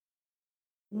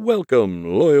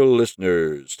Welcome, loyal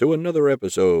listeners, to another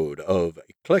episode of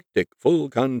Eclectic Full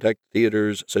Contact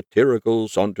Theater's satirical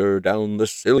saunter down the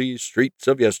silly streets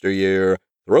of yesteryear,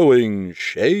 throwing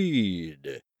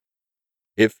shade.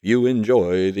 If you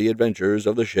enjoy the adventures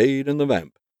of the Shade and the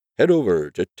Vamp, head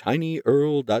over to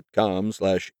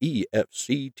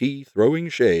tinyurl.com/EFCT Throwing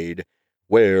Shade,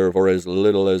 where for as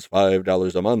little as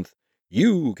 $5 a month,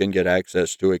 you can get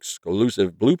access to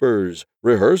exclusive bloopers,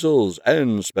 rehearsals,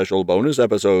 and special bonus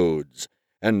episodes.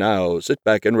 And now sit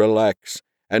back and relax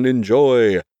and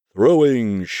enjoy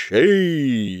Throwing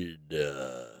Shade.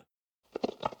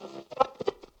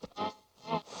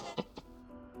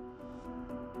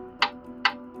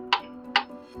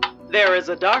 There is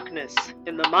a darkness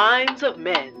in the minds of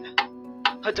men,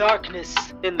 a darkness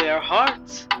in their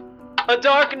hearts, a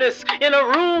darkness in a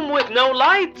room with no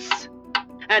lights.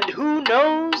 And who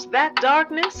knows that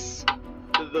darkness?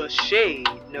 The Shade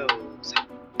knows.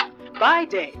 By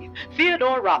day,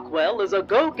 Theodore Rockwell is a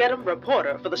go-get-em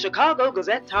reporter for the Chicago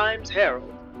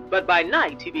Gazette-Times-Herald, but by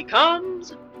night he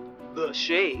becomes the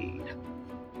Shade.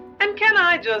 And can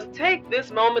I just take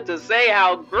this moment to say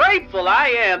how grateful I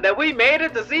am that we made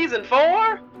it to season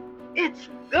 4? It's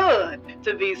good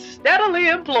to be steadily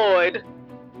employed.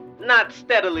 Not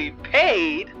steadily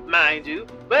paid, mind you,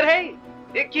 but hey,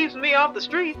 it keeps me off the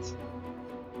streets.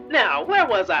 Now, where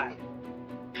was I?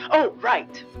 Oh,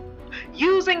 right.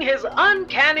 Using his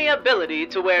uncanny ability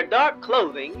to wear dark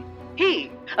clothing,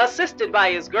 he, assisted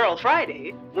by his girl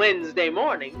Friday, Wednesday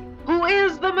morning, who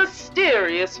is the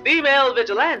mysterious female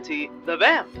vigilante, the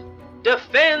Vamp,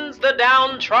 defends the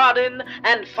downtrodden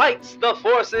and fights the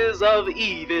forces of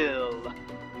evil.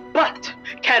 But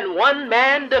can one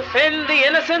man defend the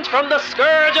innocent from the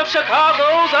scourge of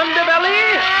Chicago's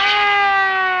underbelly?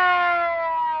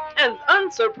 And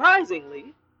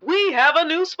unsurprisingly, we have a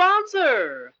new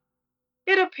sponsor.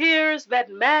 It appears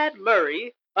that Mad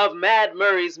Murray of Mad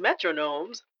Murray's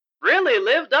Metronomes really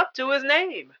lived up to his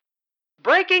name,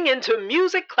 breaking into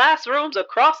music classrooms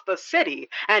across the city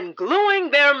and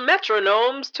gluing their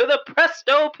metronomes to the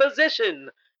presto position,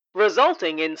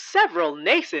 resulting in several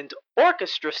nascent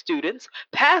orchestra students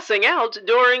passing out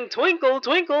during Twinkle,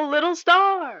 Twinkle, Little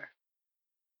Star.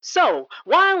 So,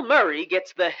 while Murray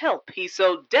gets the help he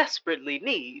so desperately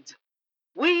needs,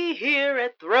 we here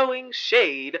at Throwing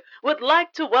Shade would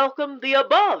like to welcome the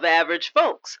above-average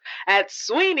folks at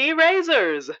Sweeney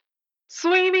Razors.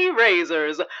 Sweeney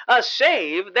Razors, a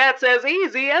shave that's as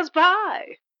easy as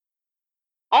pie.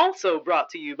 Also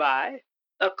brought to you by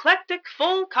Eclectic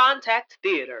Full Contact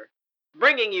Theater,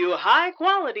 bringing you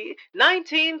high-quality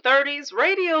 1930s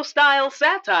radio-style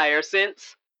satire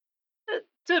since,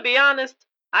 to be honest,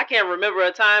 I can't remember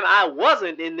a time I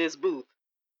wasn't in this booth.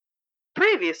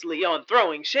 Previously on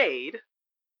Throwing Shade.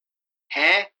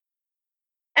 Huh?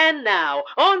 And now,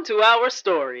 on to our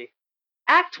story.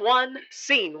 Act 1,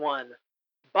 Scene 1.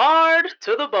 Barred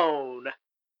to the bone.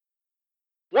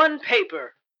 One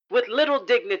paper, with little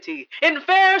dignity, in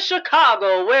fair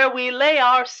Chicago where we lay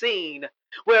our scene,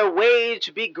 where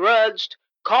wage begrudged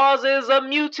causes a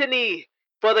mutiny,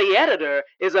 for the editor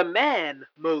is a man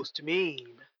most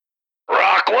mean.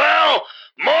 Rockwell!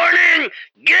 Morning!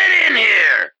 Get in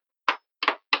here!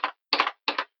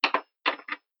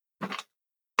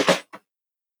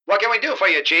 What can we do for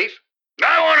you, Chief?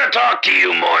 I want to talk to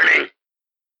you, Morning.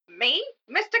 Me?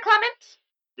 Mr. Clements?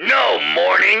 No,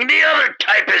 Morning. The other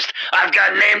typist I've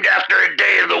got named after a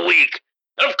day of the week.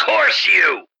 Of course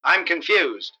you. I'm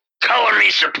confused. Color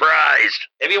me surprised.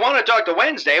 If you want to talk to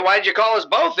Wednesday, why'd you call us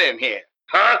both in here?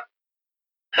 Huh?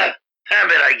 Habit,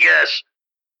 I guess.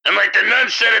 And like the nun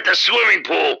said at the swimming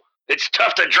pool, it's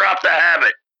tough to drop the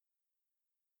habit.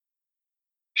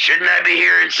 Shouldn't I be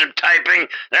hearing some typing?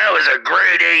 That was a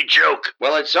grade A joke.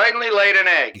 Well, it certainly laid an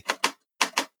egg.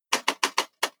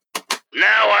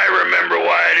 Now I remember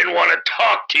why I didn't want to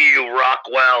talk to you,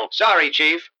 Rockwell. Sorry,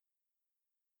 Chief.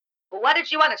 What did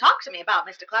you want to talk to me about,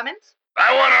 Mr. Clements?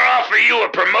 I want to offer you a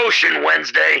promotion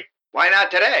Wednesday. Why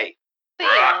not today?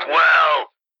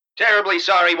 Rockwell. Terribly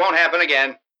sorry, won't happen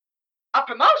again. A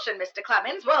promotion, Mr.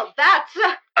 Clements? Well, that's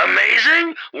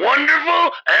Amazing,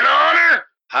 wonderful, an honor.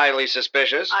 Highly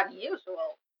suspicious.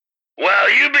 unusual. Well,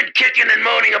 you've been kicking and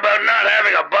moaning about not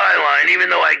having a byline, even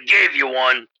though I gave you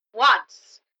one.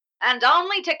 Once. And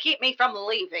only to keep me from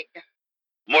leaving.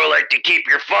 More like to keep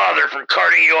your father from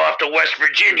carting you off to West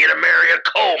Virginia to marry a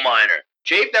coal miner.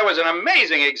 Chief, that was an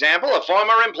amazing example of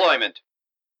former employment.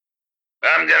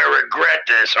 I'm gonna regret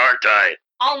this, aren't I?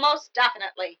 Almost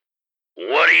definitely.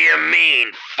 What do you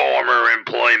mean, former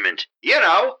employment? You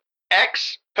know,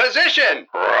 exposition.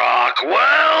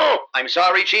 Rockwell! I'm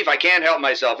sorry, Chief, I can't help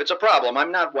myself. It's a problem.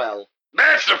 I'm not well.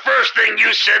 That's the first thing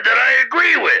you said that I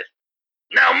agree with.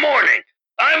 Now, Morning,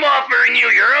 I'm offering you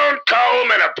your own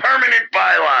column and a permanent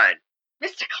byline.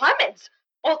 Mr. Clemens?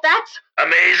 Oh, that's...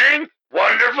 Amazing?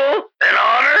 Wonderful? An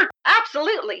honor?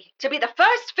 Absolutely. To be the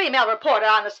first female reporter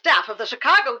on the staff of the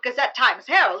Chicago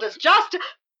Gazette-Times-Herald is just...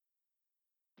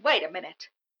 Wait a minute.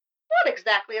 What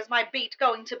exactly is my beat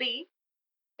going to be?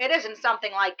 It isn't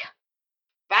something like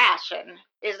fashion,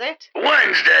 is it?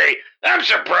 Wednesday, I'm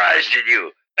surprised at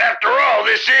you. After all,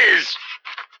 this is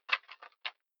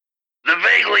the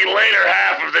vaguely later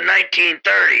half of the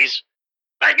 1930s.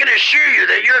 I can assure you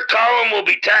that your column will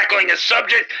be tackling a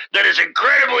subject that is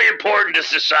incredibly important to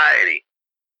society.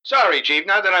 Sorry, Chief,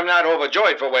 not that I'm not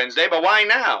overjoyed for Wednesday, but why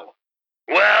now?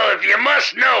 Well, if you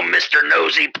must know, Mr.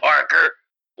 Nosy Parker,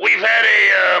 we've had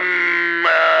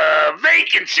a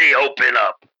vacancy open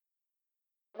up.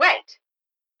 Wait,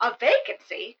 a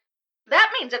vacancy?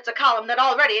 That means it's a column that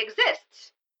already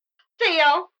exists.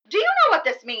 Theo, do you know what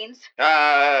this means?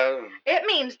 It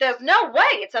means there's no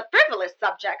way it's a frivolous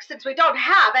subject since we don't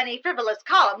have any frivolous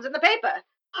columns in the paper.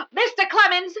 Mr.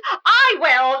 Clemens, I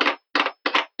will...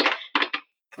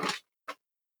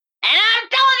 And I'm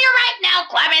telling you right now,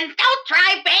 Clemens, don't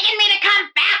try begging me to come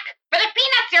back. For the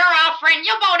peanuts you're offering,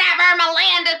 you won't have Irma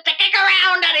Landis to kick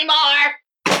around anymore.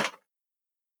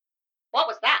 What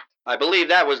was that? I believe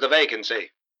that was the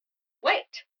vacancy.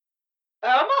 Wait,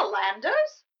 Irma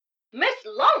Landers? Miss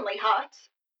Lonely Hearts?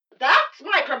 That's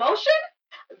my promotion?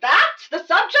 That's the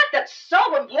subject that's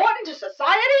so important to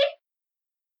society?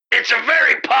 It's a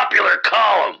very popular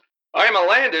column. Irma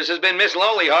Landis has been Miss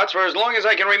Lonely Hearts for as long as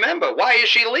I can remember. Why is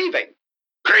she leaving?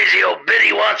 Crazy old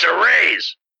biddy wants a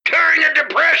raise. During a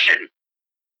depression.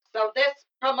 So this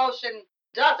promotion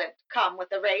doesn't come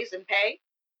with a raise in pay?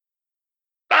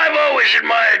 I've always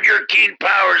admired your keen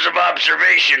powers of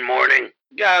observation, Morning.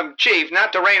 Chief,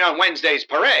 not to rain on Wednesday's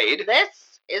parade.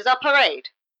 This is a parade.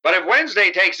 But if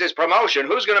Wednesday takes this promotion,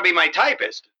 who's going to be my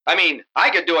typist? I mean, I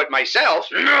could do it myself.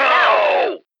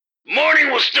 No!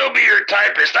 Morning will still be your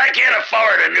typist. I can't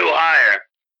afford a new hire.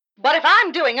 But if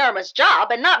I'm doing Irma's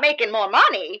job and not making more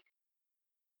money...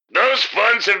 Those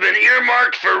funds have been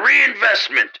earmarked for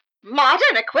reinvestment.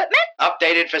 Modern equipment?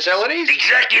 Updated facilities?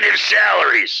 Executive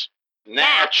salaries.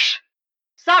 Natch.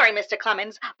 Sorry, Mr.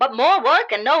 Clemens, but more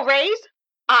work and no raise?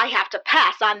 I have to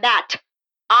pass on that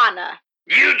honor.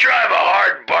 You drive a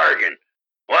hard bargain.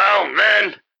 Well,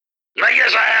 then, I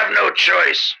guess I have no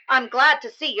choice. I'm glad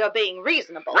to see you're being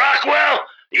reasonable. Rockwell,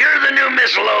 you're the new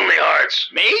Miss Lonely Hearts.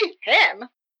 Me? Him?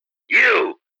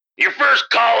 You. Your first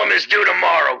column is due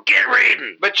tomorrow. Get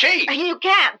reading. But Chief... You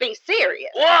can't be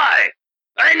serious. Why?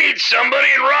 I need somebody,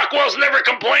 and Rockwell's never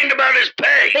complained about his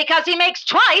pay. Because he makes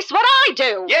twice what I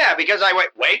do. Yeah, because I went...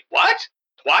 Wait, what?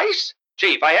 Twice?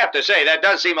 Chief, I have to say, that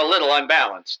does seem a little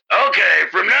unbalanced. Okay,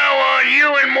 from now on,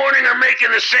 you and Morning are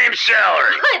making the same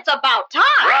salary. It's about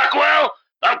time. Rockwell,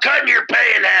 I'm cutting your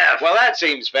pay in half. Well, that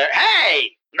seems fair.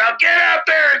 Hey! Now get out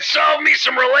there and solve me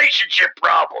some relationship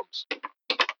problems.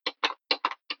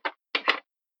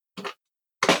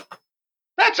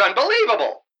 That's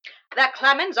unbelievable. That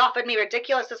Clemens offered me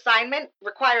ridiculous assignment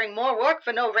requiring more work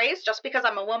for no raise just because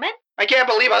I'm a woman? I can't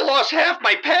believe I lost half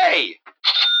my pay.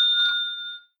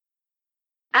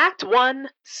 Act 1,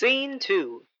 Scene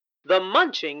 2. The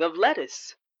munching of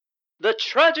lettuce. The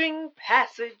trudging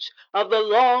passage of the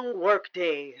long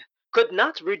workday could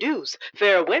not reduce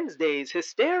fair Wednesday's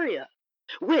hysteria,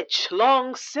 which,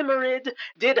 long simmered,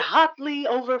 did hotly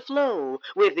overflow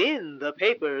within the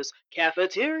paper's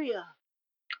cafeteria.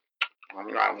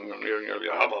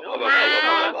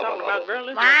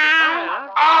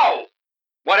 Ow!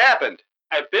 What happened?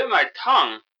 I bit my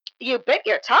tongue. You bit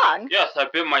your tongue? Yes, I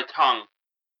bit my tongue.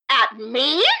 At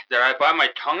me? Did I bite my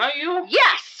tongue at you?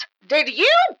 Yes! Did you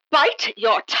bite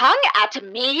your tongue at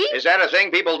me? Is that a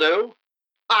thing people do?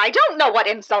 I don't know what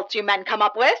insults you men come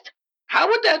up with. How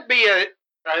would that be a...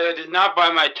 I did not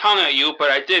bite my tongue at you,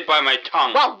 but I did bite my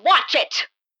tongue. Well, watch it!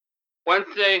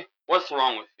 Wednesday, what's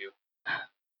wrong with you?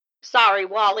 Sorry,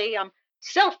 Wally. I'm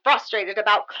still frustrated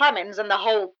about Clemens and the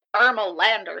whole Irma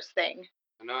Landers thing.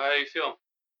 I know how you feel.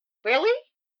 Really?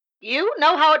 You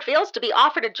know how it feels to be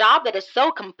offered a job that is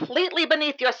so completely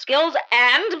beneath your skills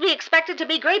and be expected to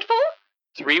be grateful?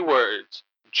 3 words.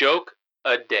 Joke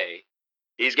a day.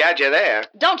 He's got you there.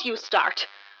 Don't you start.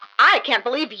 I can't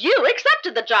believe you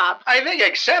accepted the job. I think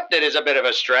accepted is a bit of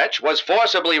a stretch. Was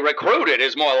forcibly recruited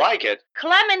is more like it.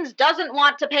 Clemens doesn't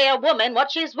want to pay a woman what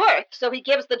she's worth, so he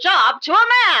gives the job to a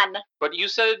man. But you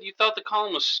said you thought the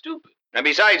column was stupid. And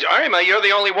besides Irma, you're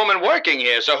the only woman working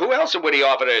here, so who else would he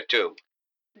offer it to?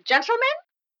 Gentlemen,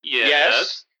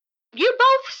 Yes. you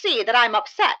both see that I'm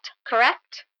upset,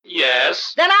 correct?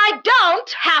 Yes. Then I don't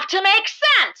have to make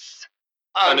sense.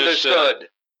 Understood.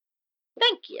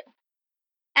 Thank you.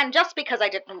 And just because I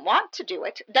didn't want to do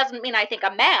it doesn't mean I think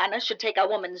a man should take a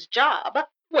woman's job.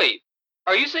 Wait,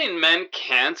 are you saying men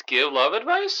can't give love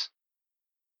advice?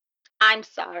 I'm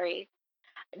sorry.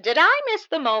 Did I miss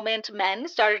the moment men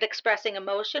started expressing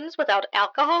emotions without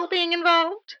alcohol being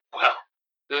involved? Well,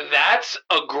 that's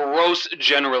a gross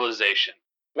generalization.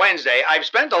 Wednesday, I've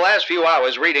spent the last few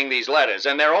hours reading these letters,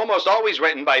 and they're almost always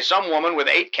written by some woman with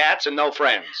 8 cats and no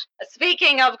friends.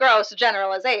 Speaking of gross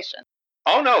generalization.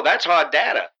 Oh no, that's hard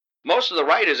data. Most of the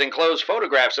writers enclose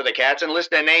photographs of the cats and list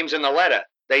their names in the letter.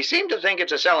 They seem to think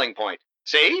it's a selling point.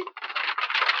 See?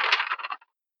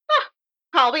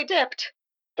 I'll be dipped.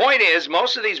 Point is,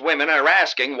 most of these women are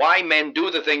asking why men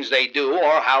do the things they do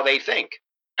or how they think.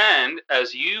 And,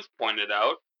 as you've pointed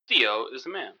out, Theo is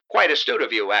the man. Quite astute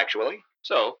of you, actually.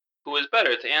 So, who is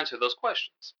better to answer those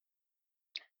questions?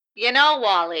 You know,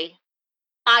 Wally,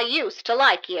 I used to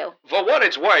like you. For what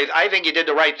it's worth, I think you did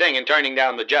the right thing in turning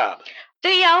down the job.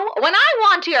 Theo, when I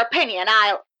want your opinion,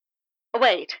 I'll...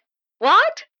 Wait,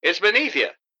 what? It's beneath you.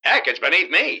 Heck, it's beneath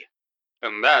me.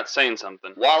 And that's saying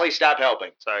something. Wally, stop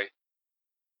helping. Sorry.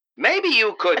 Maybe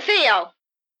you could... Theo,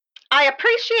 I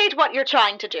appreciate what you're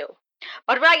trying to do.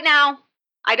 But right now,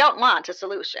 I don't want a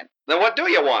solution. Then what do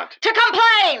you want? To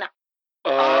complain!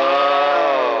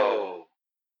 Oh.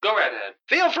 Go right ahead.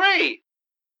 Feel free.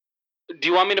 Do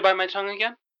you want me to bite my tongue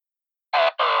again?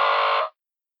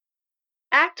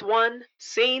 Act 1,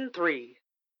 Scene 3.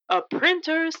 A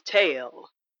Printer's Tale.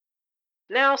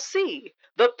 Now see,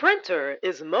 the printer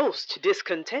is most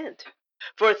discontent,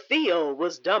 for Theo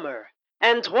was dumber,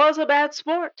 and 'twas a bad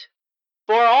sport.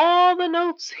 For all the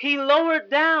notes he lowered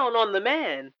down on the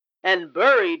man, and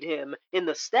buried him in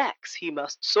the stacks he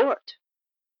must sort.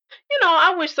 You know,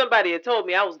 I wish somebody had told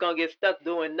me I was gonna get stuck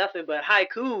doing nothing but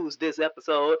haikus this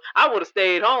episode. I would have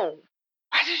stayed home.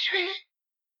 What did you say?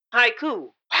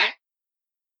 Haiku. What?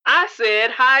 I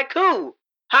said haiku.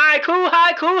 Haiku,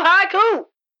 haiku, haiku.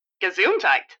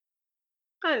 Gesundheit.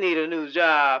 I need a new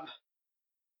job.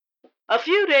 A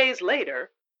few days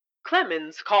later,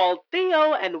 Clemens called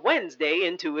Theo and Wednesday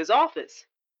into his office.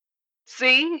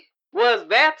 See, was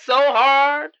that so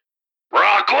hard?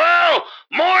 Rockwell!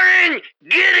 Morning!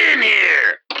 Get in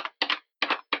here!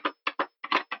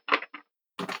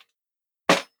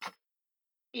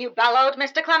 You bellowed,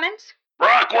 Mr. Clemens?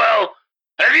 Rockwell,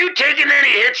 have you taken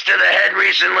any hits to the head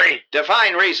recently?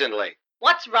 Define recently.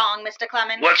 What's wrong, Mr.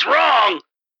 Clemens? What's wrong?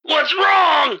 What's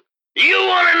wrong? You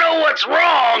want to know what's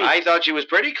wrong? I thought she was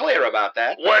pretty clear about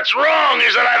that. What's wrong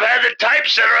is that I've had the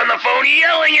typesetter on the phone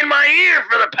yelling in my ear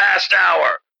for the past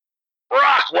hour.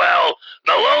 Rockwell,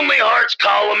 the Lonely Hearts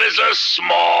column is a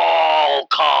small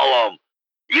column.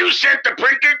 You sent the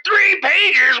printer 3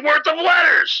 pages worth of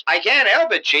letters. I can't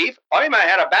help it, Chief. Irma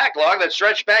had a backlog that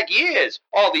stretched back years.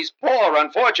 All these poor,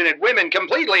 unfortunate women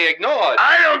completely ignored.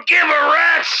 I don't give a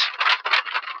rat's.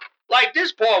 Like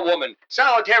this poor woman,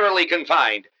 solitarily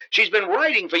confined. She's been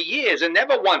writing for years and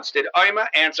never once did Irma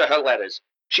answer her letters.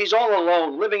 She's all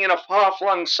alone, living in a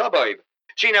far-flung suburb.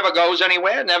 She never goes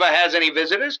anywhere, never has any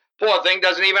visitors. Poor thing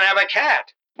doesn't even have a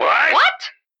cat. What?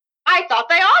 I thought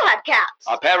they all had cats.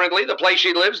 Apparently, the place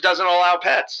she lives doesn't allow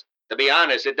pets. To be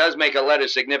honest, it does make her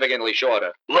letters significantly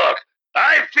shorter. Look,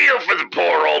 I feel for the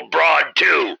poor old broad,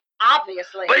 too.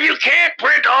 Obviously. But you can't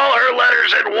print all her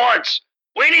letters at once.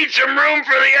 We need some room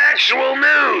for the actual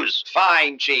news.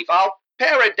 Fine, Chief. I'll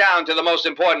pare it down to the most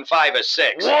important 5 or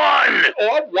 6. 1.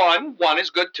 Or 1. 1 is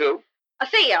good, too.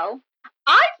 Theo,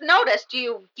 I've noticed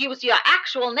you use your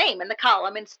actual name in the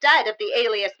column instead of the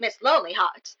alias Miss Lonely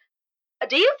Hearts.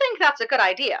 Do you think that's a good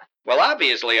idea? Well,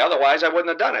 obviously, otherwise I wouldn't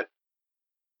have done it.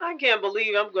 I can't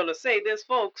believe I'm going to say this,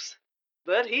 folks,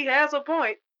 but he has a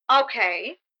point.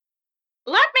 Okay.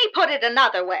 Let me put it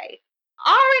another way.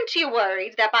 Aren't you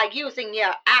worried that by using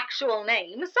your actual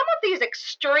name, some of these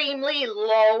extremely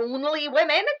lonely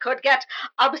women could get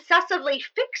obsessively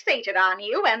fixated on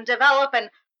you and develop an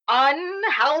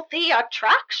unhealthy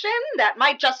attraction that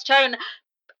might just turn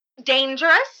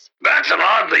dangerous? That's an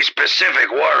oddly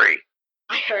specific worry.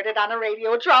 I heard it on a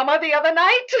radio drama the other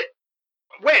night.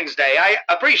 Wednesday, I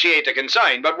appreciate the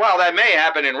concern, but while that may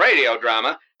happen in radio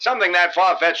drama, something that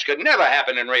far-fetched could never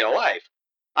happen in real life.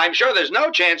 I'm sure there's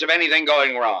no chance of anything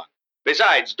going wrong.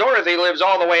 Besides, Dorothy lives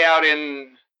all the way out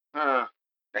in... the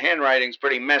handwriting's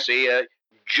pretty messy.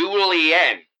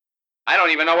 Joliet. I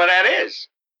don't even know what that is.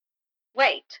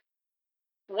 Wait.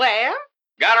 Where?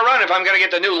 Gotta run if I'm gonna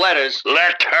get the new letters.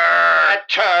 Let her.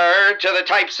 Let her to the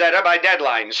typesetter by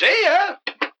deadline. See ya!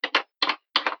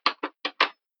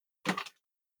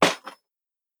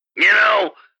 You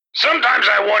know, Sometimes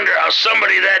I wonder how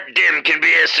somebody that dim can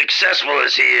be as successful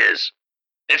as he is.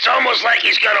 It's almost like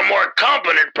he's got a more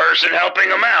competent person helping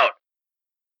him out.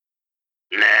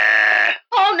 Nah.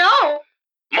 Oh, no.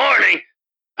 Morning.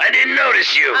 I didn't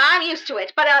notice you. I'm used to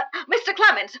it, but, Mr.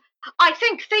 Clemens, I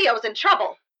think Theo's in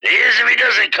trouble. He is if he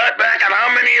doesn't cut back on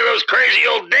how many of those crazy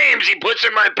old dames he puts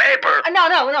in my paper.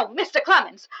 No, Mr.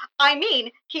 Clemens. I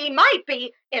mean, he might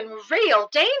be in real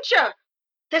danger.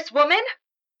 This woman,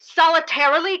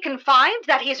 solitarily confined,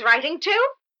 that he's writing to?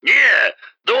 Yeah,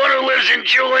 the one who lives in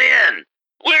Joliet.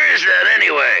 Where is that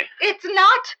anyway? It's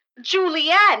not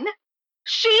Julienne.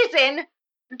 She's in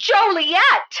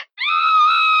Joliet.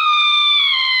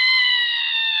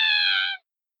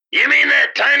 You mean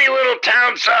that tiny little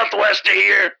town southwest of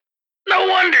here? No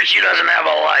wonder she doesn't have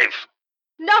a life.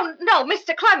 No,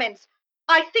 Mr. Clemens.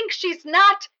 I think she's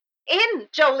not in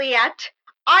Joliet.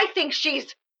 I think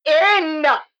she's in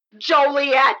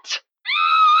Joliet.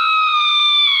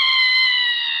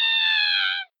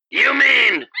 You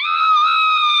mean?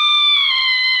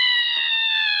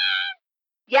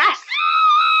 Yes.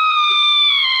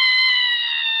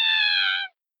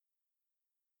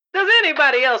 Does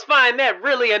anybody else find that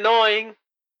really annoying?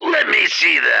 Let me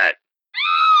see that.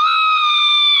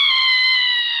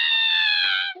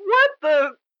 What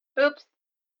the... Oops.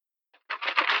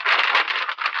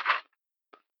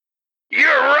 You're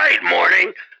right,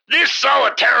 Morning. This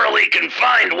solitarily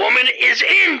confined woman is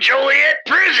in Joliet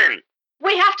prison.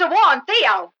 We have to warn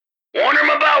Theo. Warn him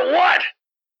about what?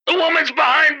 The woman's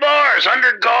behind bars,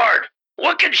 under guard.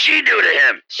 What can she do to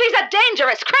him? She's a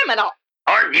dangerous criminal.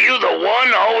 Aren't you the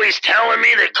one always telling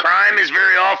me that crime is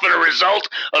very often a result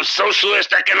of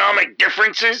socialist economic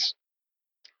differences?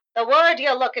 The word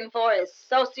you're looking for is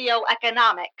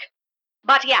socioeconomic.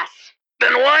 But yes.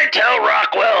 Then why tell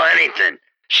Rockwell anything?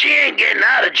 She ain't getting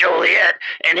out of Joliet,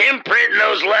 and him printing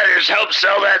those letters helps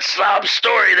sell that sob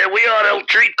story that we ought to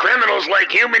treat criminals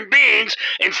like human beings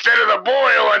instead of the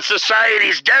boil on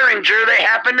society's derringer they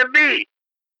happen to be.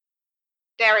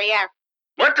 Derriere.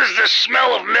 What does the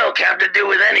smell of milk have to do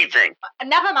with anything?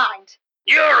 Never mind.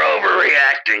 You're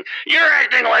overreacting. You're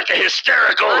acting like a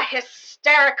hysterical... A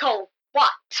hysterical what?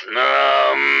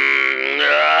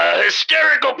 A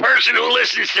hysterical person who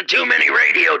listens to too many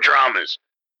radio dramas.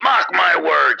 Mark my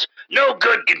words, no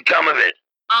good can come of it.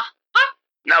 Uh-huh.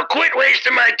 Now quit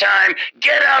wasting my time,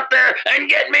 get out there and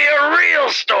get me a real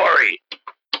story.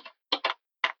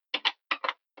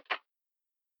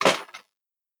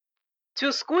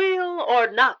 To squeal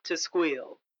or not to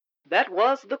squeal? That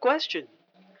was the question.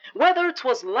 Whether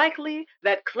 'twas likely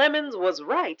that Clemens was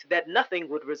right that nothing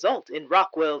would result in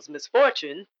Rockwell's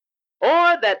misfortune,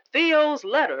 or that Theo's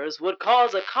letters would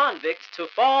cause a convict to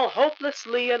fall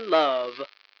hopelessly in love.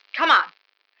 Come on.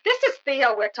 This is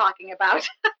Theo we're talking about.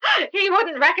 He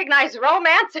wouldn't recognize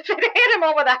romance if it hit him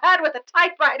over the head with a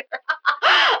typewriter.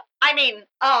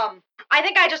 I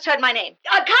think I just heard my name.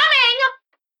 Coming!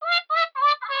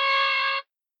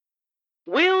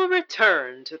 We'll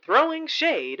return to Throwing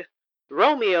Shade,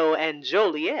 Romeo and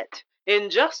Joliet, in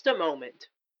just a moment.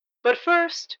 But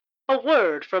first, a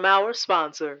word from our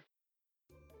sponsor.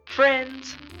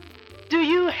 Friends, do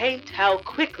you hate how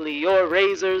quickly your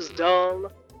razors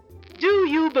dull? Do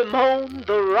you bemoan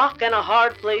the rock and a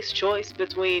hard place choice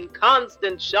between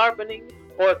constant sharpening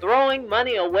or throwing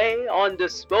money away on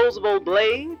disposable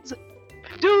blades?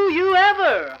 Do you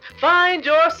ever find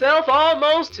yourself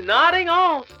almost nodding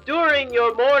off during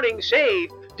your morning shave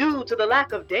due to the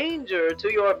lack of danger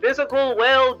to your physical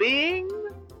well-being?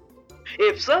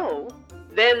 If so,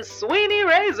 then Sweeney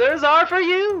razors are for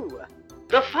you.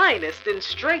 The finest in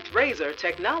straight razor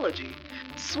technology,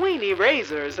 Sweeney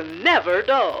razors never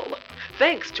dull,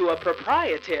 thanks to a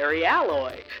proprietary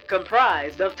alloy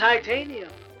comprised of titanium,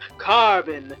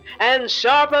 carbon, and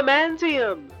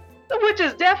sharpamantium, which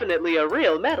is definitely a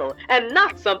real metal and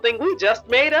not something we just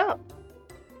made up.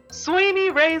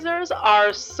 Sweeney razors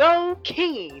are so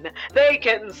keen they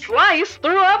can slice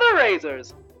through other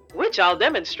razors, which I'll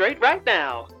demonstrate right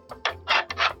now.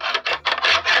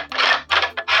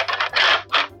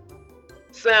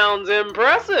 Sounds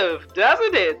impressive,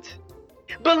 doesn't it?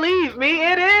 Believe me,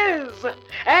 it is!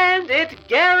 And it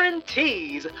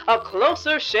guarantees a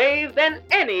closer shave than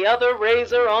any other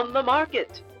razor on the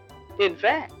market. In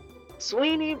fact,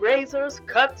 Sweeney razors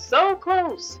cut so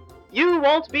close, you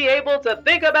won't be able to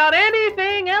think about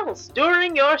anything else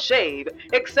during your shave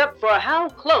except for how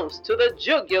close to the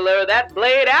jugular that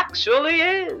blade actually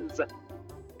is.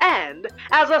 And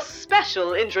as a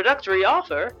special introductory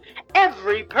offer,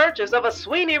 every purchase of a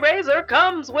Sweeney razor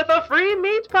comes with a free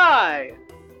meat pie.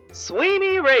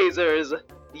 Sweeney razors,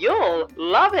 you'll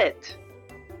love it.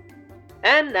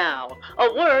 And now,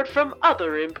 a word from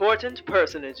other important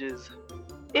personages.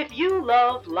 If you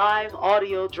love live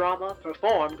audio drama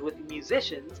performed with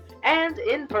musicians and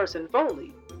in-person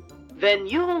Foley, then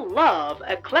you'll love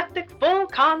Eclectic Full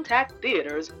Contact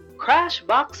Theater's Crash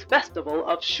Box Festival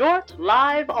of Short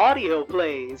Live Audio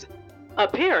Plays,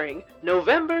 appearing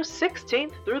November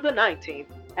 16th through the 19th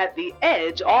at the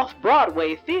Edge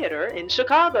Off-Broadway Theater in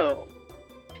Chicago.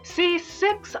 See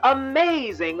 6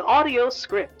 amazing audio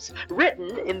scripts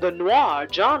written in the noir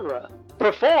genre,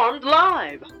 performed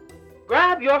live.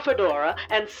 Grab your fedora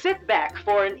and sit back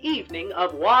for an evening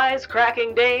of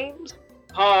wisecracking dames,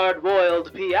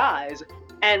 hard-boiled PIs,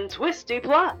 and twisty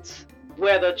plots,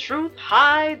 where the truth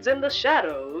hides in the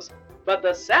shadows, but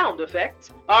the sound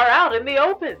effects are out in the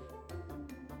open.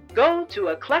 Go to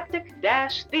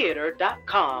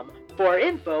eclectic-theater.com for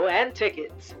info and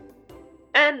tickets.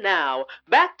 And now,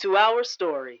 back to our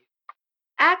story.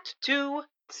 Act 2,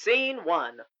 Scene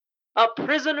 1. A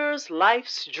Prisoner's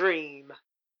Life's Dream.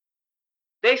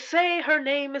 They say her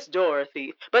name is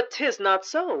Dorothy, but 'tis not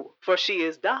so, for she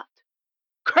is Dot.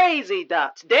 Crazy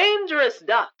Dot, dangerous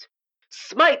Dot,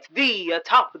 smite thee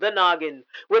atop the noggin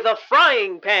with a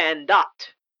frying pan,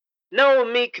 Dot. No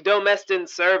meek domestic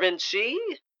servant she.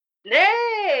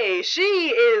 Nay, she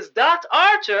is Dot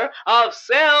Archer of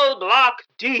Cell Block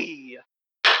D.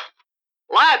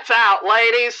 Lights out,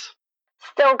 ladies.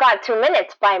 Still got 2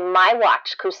 minutes by my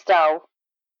watch, Cousteau.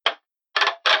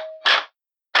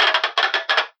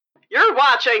 Your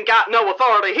watch ain't got no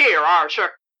authority here,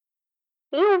 Archer.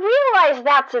 You realize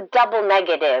that's a double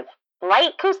negative,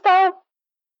 right, Cousteau?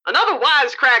 Another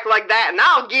wisecrack like that, and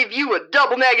I'll give you a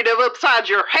double negative upside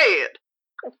your head.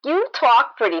 You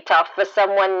talk pretty tough for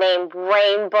someone named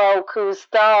Rainbow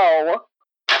Cousteau.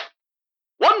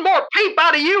 One more peep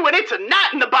out of you, and it's a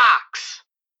knot in the box.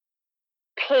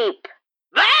 Peep.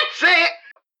 That's it!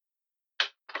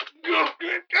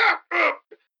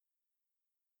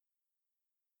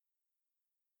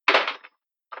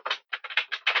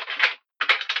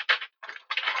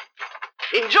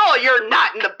 Enjoy your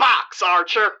knot in the box,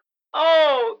 Archer.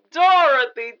 Oh,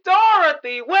 Dorothy,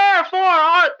 Dorothy, wherefore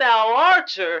art thou,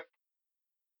 Archer?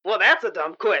 Well, that's a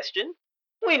dumb question.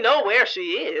 We know where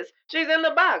she is. She's in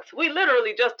the box. We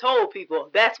literally just told people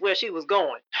that's where she was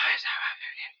going.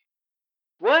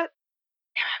 What?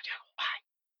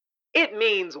 It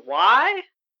means why?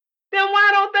 Then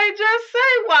why don't they just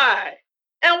say why?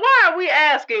 And why are we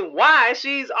asking why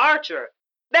she's Archer?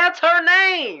 That's her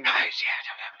name.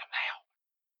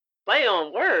 Play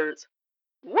on words?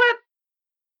 What?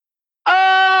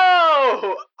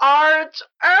 Oh,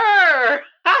 Archer.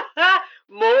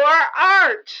 More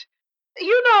arch.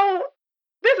 You know,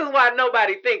 this is why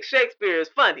nobody thinks Shakespeare is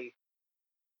funny.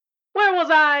 Where was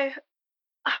I?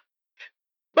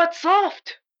 But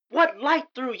soft, what light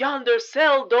through yonder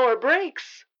cell door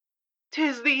breaks?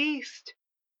 'Tis the east,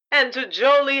 and to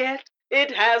Joliet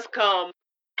it has come.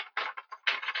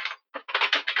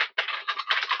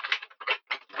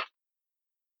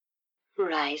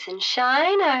 Rise and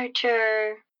shine,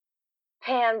 Archer.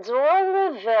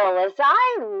 Pandora LaVille, as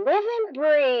I live and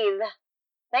breathe.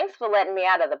 Thanks for letting me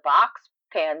out of the box,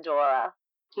 Pandora.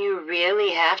 You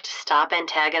really have to stop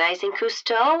antagonizing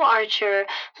Cousteau, Archer.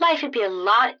 Life would be a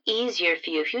lot easier for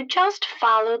you if you just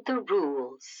followed the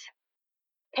rules.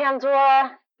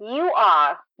 Pandora, you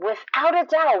are, without a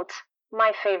doubt,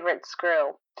 my favorite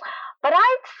screw. But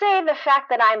I'd say the fact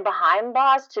that I'm behind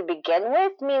bars to begin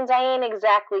with means I ain't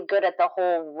exactly good at the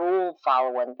whole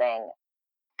rule-following thing.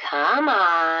 Come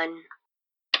on.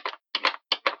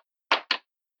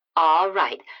 All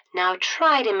right, now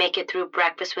try to make it through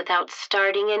breakfast without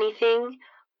starting anything.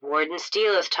 Warden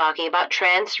Steele is talking about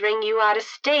transferring you out of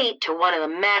state to one of the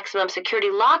maximum security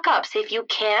lockups if you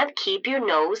can't keep your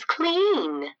nose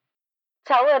clean.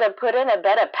 Tell her to put in a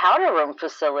better powder room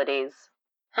facilities.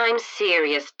 I'm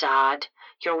serious, Dot.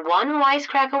 You're one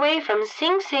wisecrack away from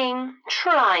Sing Sing.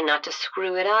 Try not to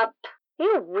screw it up.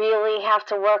 You really have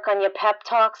to work on your pep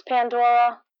talks,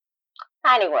 Pandora.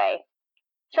 Anyway,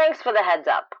 thanks for the heads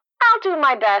up. I'll do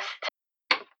my best.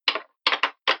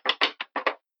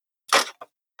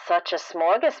 Such a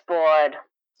smorgasbord.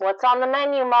 What's on the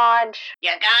menu, Marge? You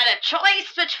got a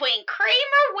choice between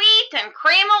cream of wheat and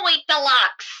cream of wheat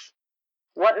deluxe.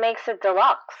 What makes it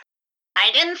deluxe?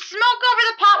 I didn't smoke over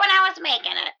the pot when I was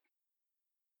making it.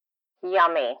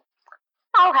 Yummy.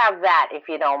 I'll have that if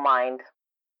you don't mind.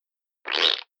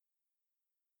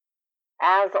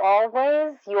 As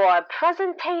always, your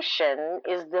presentation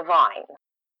is divine.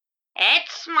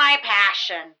 It's my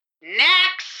passion.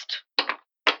 Next.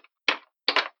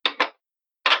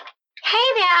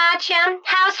 Hey there, Archer.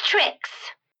 How's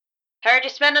tricks? Heard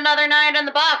you spend another night in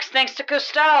the box thanks to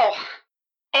Cousteau.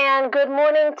 And good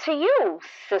morning to you,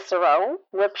 Cicero,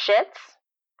 Lipschitz.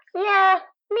 Yeah,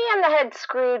 me and the head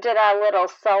screw did our little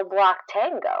cell block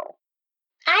tango.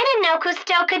 I didn't know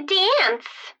Cousteau could dance.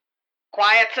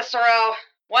 Quiet, Cicero.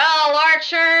 Well,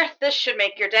 Archer, this should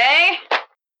make your day.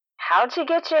 How'd you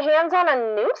get your hands on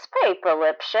a newspaper,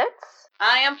 Lipschitz?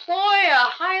 I employ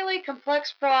a highly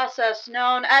complex process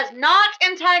known as not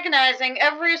antagonizing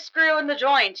every screw in the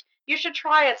joint. You should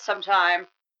try it sometime.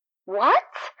 What?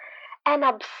 And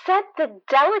upset the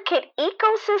delicate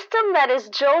ecosystem that is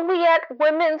Joliet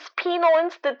Women's Penal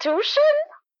Institution?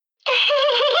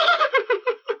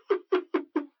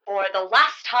 For the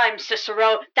last time,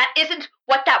 Cicero, that isn't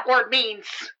what that word means.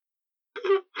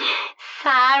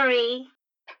 Sorry.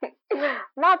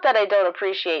 Not that I don't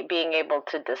appreciate being able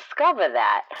to discover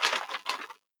that.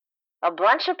 A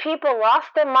bunch of people lost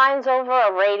their minds over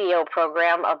a radio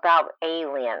program about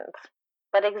aliens.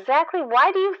 But exactly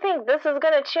why do you think this is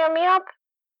going to cheer me up?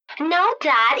 No,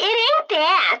 Dad, it ain't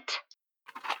that.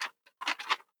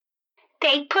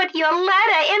 They put your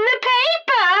letter in the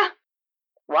paper.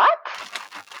 What?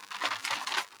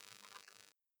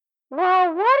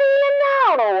 Well, what do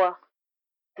you know?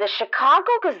 The Chicago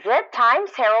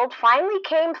Gazette-Times Herald finally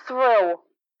came through.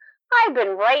 I've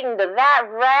been writing to that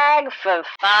rag for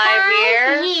 5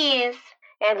 years.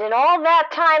 And in all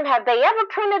that time, have they ever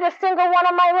printed a single one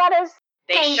of my letters?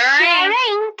 They sure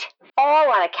ain't.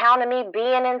 All on account of me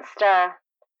being in stir.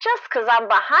 Just 'cause I'm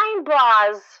behind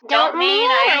bars. Don't mean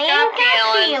I ain't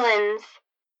got feelings.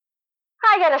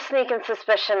 I got a sneaking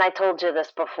suspicion I told you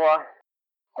this before.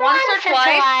 Once or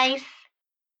twice.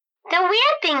 The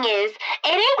weird thing is, it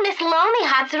ain't Miss Lonely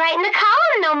Hearts writing the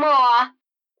column no more.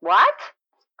 What?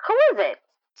 Who is it?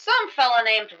 Some fella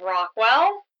named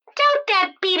Rockwell. Don't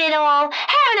that beat it all,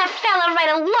 having a fella write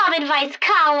a love advice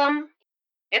column?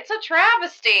 It's a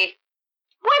travesty.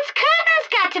 What's curtains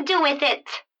got to do with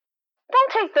it?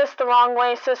 Don't take this the wrong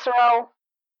way, Cicero.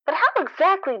 But how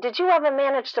exactly did you ever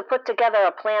manage to put together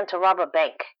a plan to rob a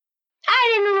bank?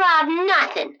 I didn't rob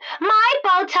nothing. My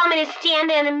beau told me to stand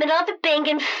there in the middle of the bank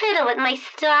and fiddle with my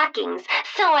stockings.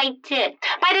 So I did.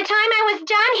 By the time I was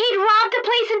done, he'd robbed the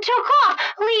place and took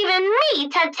off, leaving me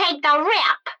to take the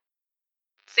rap.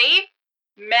 See?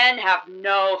 Men have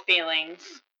no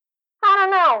feelings. I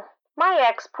don't know. My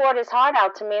ex poured his heart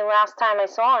out to me last time I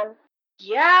saw him.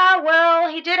 Yeah, well,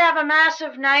 he did have a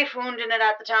massive knife wound in it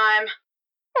at the time.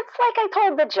 It's like I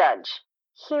told the judge.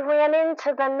 He ran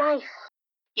into the knife.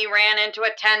 He ran into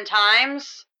it 10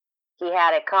 times. He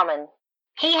had it coming.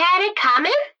 He had it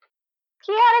coming?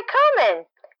 He had it coming.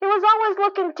 He was always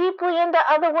looking deeply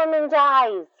into other women's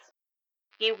eyes.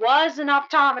 He was an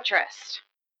optometrist.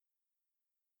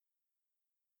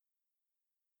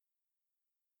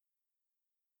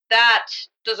 That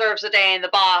deserves a day in the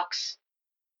box.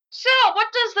 So, what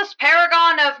does this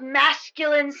paragon of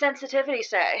masculine sensitivity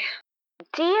say?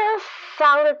 Dear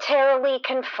solitarily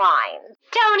confined.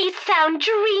 Don't he sound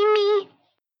dreamy?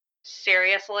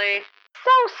 Seriously?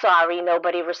 So sorry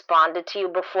nobody responded to you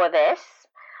before this.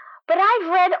 But I've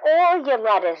read all your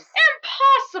letters.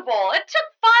 Impossible! It took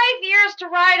 5 years to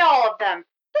write all of them.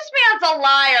 This man's a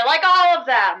liar, like all of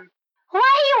them. Why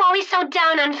are you always so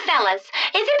down on fellas?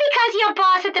 Is it because your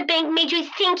boss at the bank made you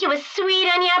think he was sweet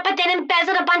on you, but then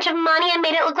embezzled a bunch of money and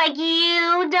made it look like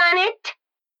you done it?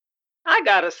 I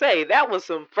gotta say, that was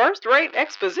some first-rate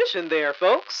exposition there,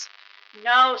 folks.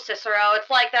 No, Cicero, it's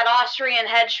like that Austrian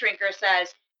head shrinker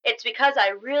says. It's because I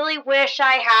really wish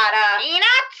I had a...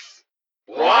 Peanuts?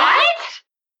 What?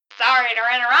 Sorry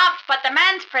to interrupt, but the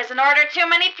men's prison ordered too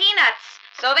many peanuts,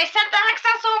 so they sent the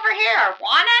excess over here.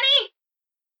 Want any?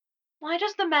 Why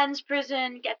does the men's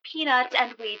prison get peanuts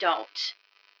and we don't?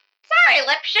 Sorry,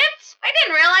 Lipschitz. I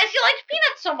didn't realize you liked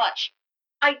peanuts so much.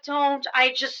 I don't,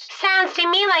 I just... Sounds to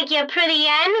me like you're pretty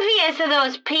envious of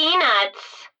those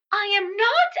peanuts. I am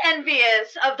not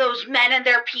envious of those men and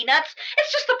their peanuts.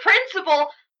 It's just the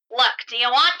principle. Look, do you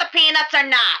want the peanuts or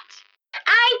not?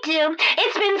 I do.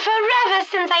 It's been forever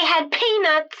since I had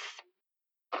peanuts.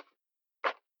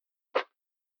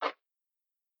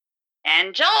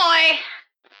 Enjoy.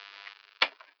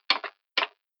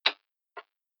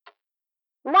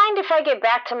 Mind if I get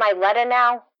back to my letter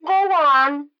now? Go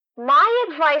on. My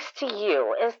advice to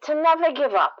you is to never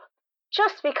give up.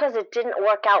 Just because it didn't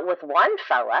work out with one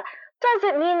fella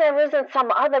doesn't mean there isn't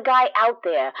some other guy out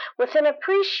there with an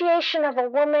appreciation of a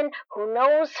woman who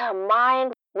knows her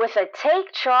mind with a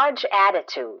take-charge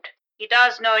attitude. He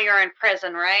does know you're in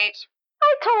prison, right?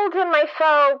 I told him I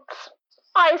felt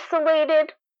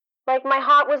isolated, like my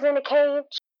heart was in a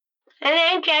cage. It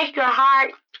ain't just your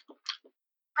heart.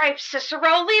 Right,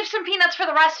 Cicero, leave some peanuts for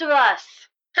the rest of us.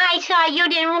 I thought you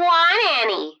didn't want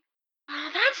any.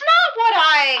 That's not what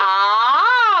I...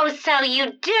 Oh, so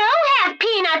you do have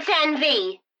peanuts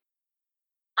envy.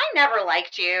 I never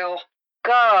liked you.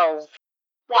 Girls,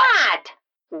 What?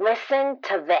 listen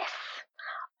to this.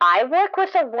 I work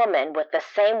with a woman with the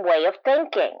same way of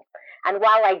thinking. And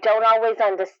while I don't always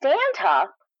understand her,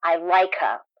 I like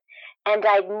her. And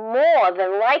I'd more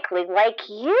than likely like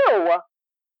you.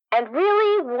 And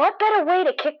really, what better way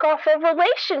to kick off a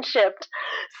relationship?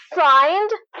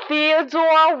 Signed,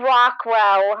 Theodore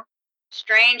Rockwell.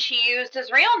 Strange he used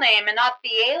his real name and not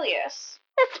the alias.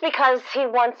 It's because he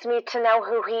wants me to know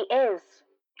who he is.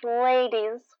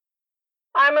 Ladies,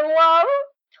 I'm in love.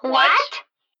 What?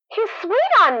 He's sweet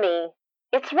on me.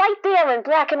 It's right there in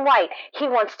black and white. He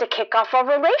wants to kick off a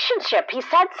relationship. He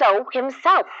said so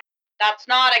himself. That's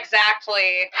not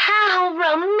exactly... How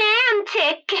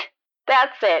romantic.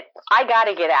 That's it. I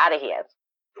gotta get out of here.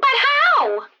 But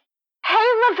how? Hey,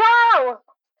 Lavelle.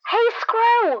 Hey,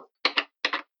 Screw.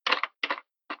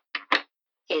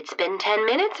 It's been 10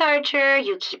 minutes, Archer.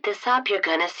 You keep this up, you're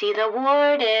gonna see the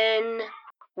warden.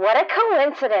 What a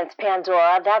coincidence,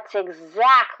 Pandora. That's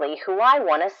exactly who I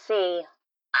want to see.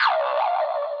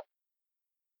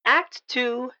 Act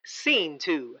 2, Scene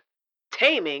 2.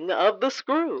 Taming of the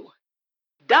Screw.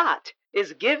 Dot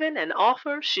is given an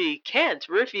offer she can't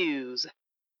refuse.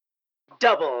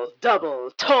 Double,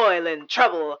 double, toil and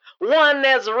trouble, one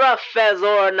as rough as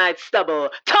o'er-night stubble,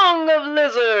 tongue of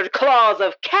lizard, claws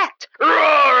of cat,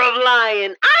 roar of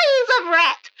lion, eyes of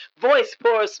rat, voice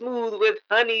pour smooth with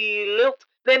honey lilt,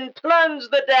 then plunge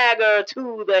the dagger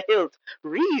to the hilt.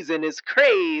 Reason is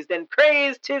crazed, and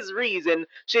crazed 'tis reason.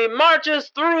 She marches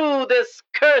through this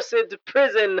cursed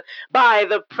prison. By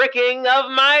the pricking of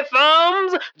my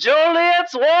thumbs,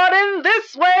 Joliet's warden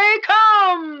this way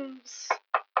comes.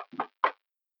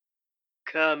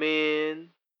 Come in.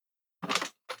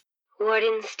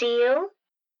 Warden Steele?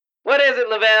 What is it,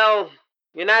 Lavelle?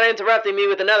 You're not interrupting me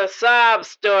with another sob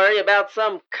story about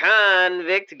some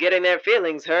convict getting their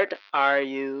feelings hurt, are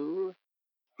you?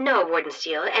 No, Warden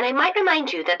Steele, and I might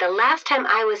remind you that the last time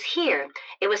I was here,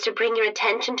 it was to bring your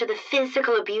attention to the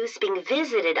physical abuse being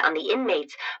visited on the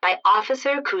inmates by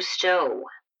Officer Cousteau.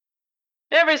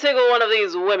 Every single one of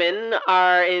these women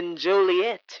are in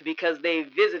Joliet because they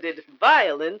visited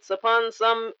violence upon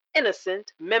some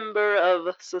innocent member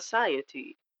of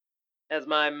society. As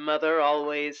my mother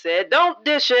always said, don't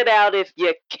dish it out if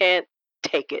you can't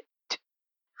take it.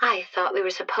 I thought we were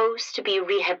supposed to be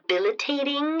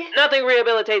rehabilitating. Nothing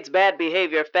rehabilitates bad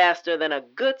behavior faster than a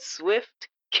good, swift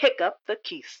kick up the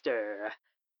keister.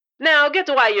 Now, get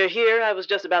to why you're here. I was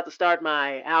just about to start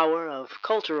my hour of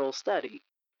cultural study.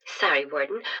 Sorry,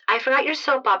 Warden. I forgot your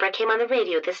soap opera came on the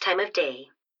radio this time of day.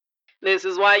 This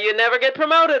is why you never get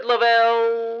promoted,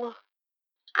 Lavelle.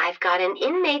 I've got an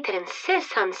inmate that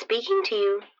insists on speaking to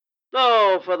you.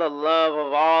 Oh, for the love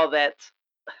of all that's...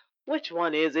 Which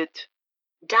one is it?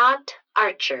 Dot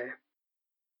Archer.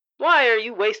 Why are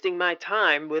you wasting my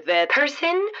time with that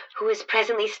person who is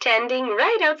presently standing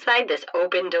right outside this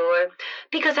open door?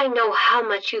 Because I know how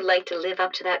much you like to live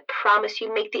up to that promise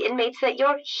you make the inmates that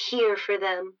you're here for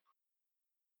them.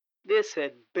 This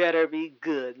had better be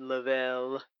good,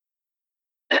 Lavelle.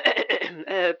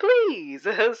 Please,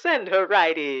 send her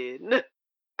right in.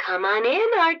 Come on in,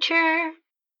 Archer.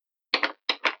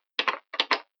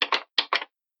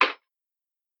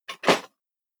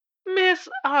 Miss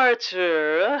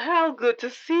Archer, how good to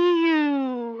see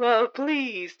you.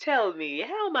 Please tell me,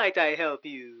 how might I help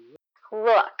you?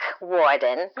 Look,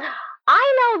 Warden,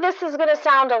 I know this is going to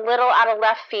sound a little out of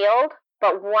left field,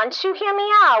 but once you hear me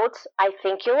out, I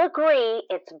think you'll agree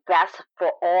it's best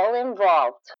for all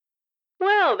involved.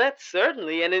 Well, that's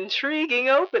certainly an intriguing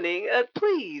opening.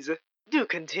 Please, do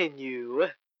continue.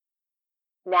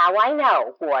 Now I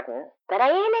know, Warden, that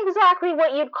I ain't exactly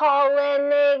what you'd call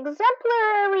an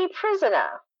exemplary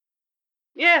prisoner.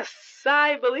 Yes,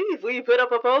 I believe we put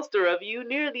up a poster of you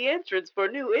near the entrance for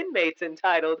new inmates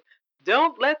entitled,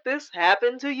 "Don't Let This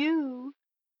Happen to You."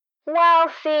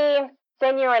 Well, see,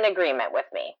 then you're in agreement with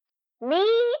me. Me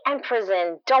and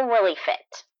prison don't really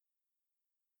fit.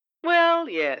 Well,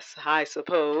 yes, I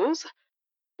suppose.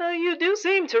 You do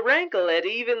seem to rankle at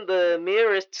even the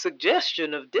merest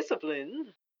suggestion of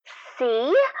discipline.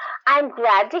 See, I'm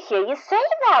glad to hear you say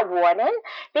that, Warden,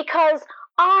 because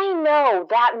I know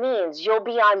that means you'll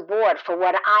be on board for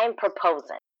what I'm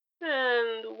proposing.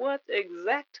 And what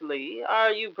exactly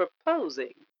are you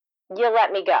proposing? You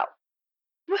let me go.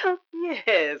 Well,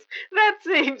 yes, that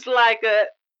seems like a...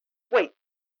 Wait,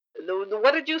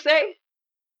 what did you say?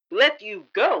 Let you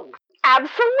go?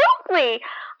 Absolutely.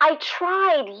 I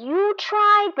tried, you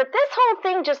tried, but this whole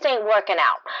thing just ain't working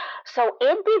out. So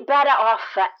it'd be better off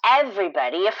for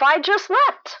everybody if I just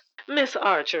left. Miss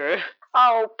Archer.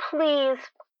 Oh, please,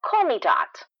 call me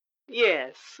Dot.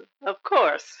 Yes, of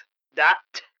course.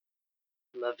 Dot.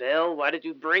 Lavelle, why did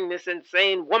you bring this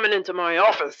insane woman into my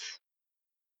office?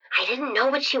 I didn't know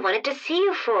what she wanted to see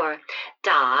you for.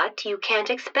 Dot, you can't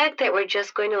expect that we're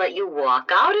just going to let you walk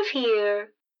out of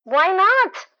here. Why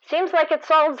not? Seems like it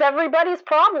solves everybody's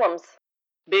problems.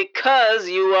 Because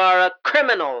you are a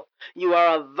criminal. You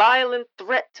are a violent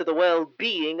threat to the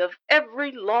well-being of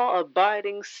every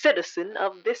law-abiding citizen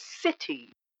of this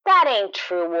city. That ain't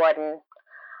true, Warden.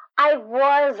 I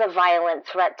was a violent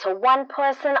threat to one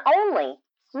person only,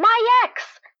 my ex.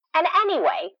 And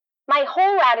anyway, my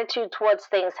whole attitude towards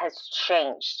things has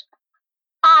changed.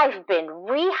 I've been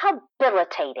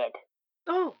rehabilitated.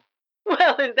 Oh,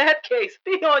 well, in that case,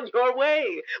 be on your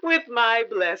way with my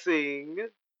blessing.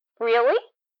 Really?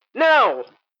 No.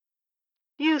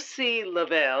 You see,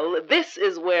 Lavelle, this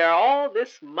is where all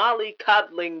this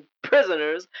mollycoddling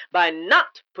prisoners, by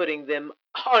not putting them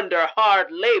under hard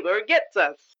labor, gets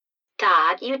us.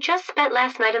 Dot, you just spent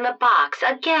last night in the box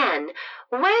again.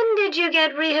 When did you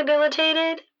get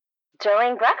rehabilitated?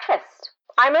 During breakfast.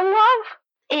 I'm in love.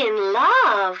 In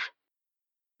love?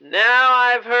 Now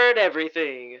I've heard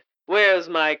everything. Where's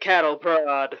my cattle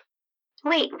prod?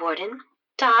 Wait, Warden.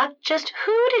 Dot, just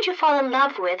who did you fall in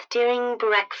love with during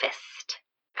breakfast?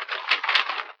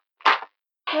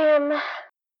 Him.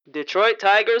 Detroit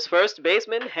Tigers first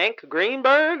baseman Hank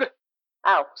Greenberg?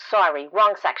 Oh, sorry,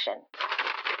 wrong section.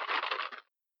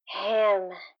 Him.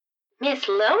 Miss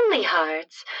Lonely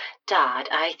Hearts. Dot,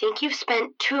 I think you've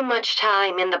spent too much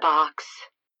time in the box.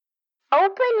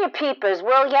 Open your peepers,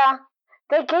 will ya?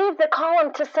 They gave the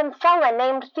column to some fella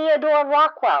named Theodore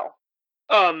Rockwell.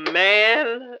 A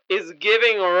man is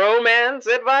giving romance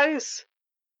advice?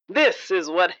 This is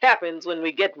what happens when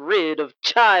we get rid of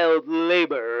child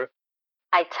labor.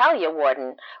 I tell you,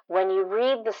 Warden, when you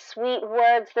read the sweet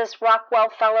words this Rockwell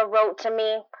fella wrote to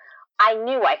me, I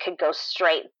knew I could go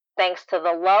straight, thanks to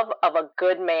the love of a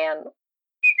good man.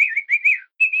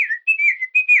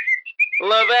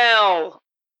 Lavelle!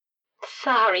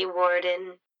 Sorry,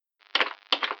 Warden.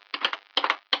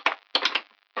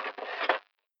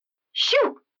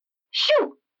 Shoo!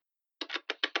 Shoo!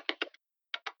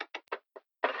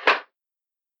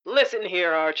 Listen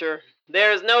here, Archer.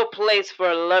 There is no place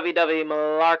for lovey-dovey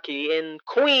malarkey in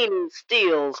Queen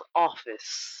Steele's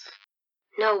office.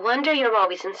 No wonder you're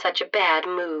always in such a bad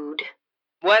mood.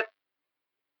 What?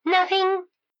 Nothing.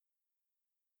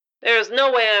 There's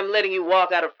no way I'm letting you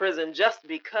walk out of prison just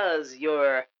because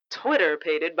you're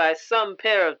Twitter-pated by some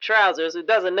pair of trousers who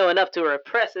doesn't know enough to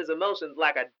repress his emotions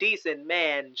like a decent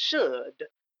man should.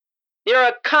 You're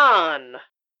a con.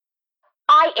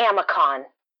 I am a con.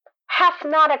 Hath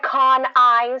not a con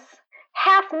eyes?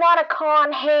 Hath not a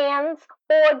con hands,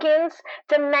 organs,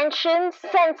 dimensions,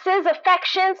 senses,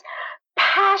 affections,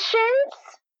 passions?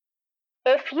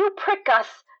 If you prick us,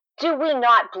 do we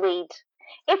not bleed?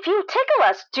 If you tickle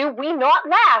us, do we not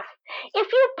laugh?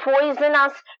 If you poison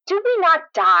us, do we not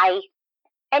die?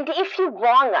 And if you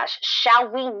wrong us, shall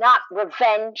we not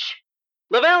revenge?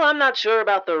 Lavelle, I'm not sure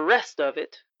about the rest of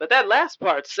it, but that last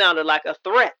part sounded like a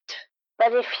threat.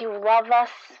 But if you love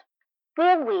us,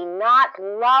 will we not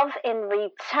love in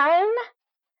return?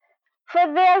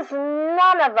 For there's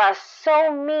none of us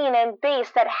so mean and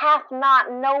base that hath not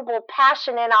noble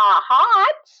passion in our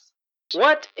hearts.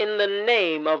 What in the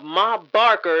name of Ma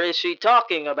Barker is she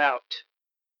talking about?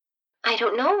 I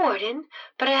don't know, Warden,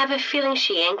 but I have a feeling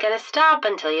she ain't gonna stop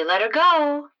until you let her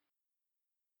go.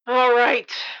 All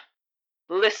right.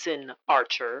 Listen,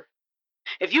 Archer.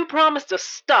 If you promise to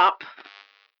stop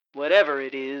whatever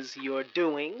it is you're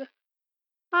doing,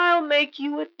 I'll make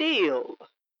you a deal.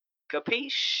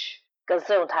 Capiche?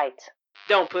 Gesundheit.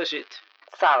 Don't push it.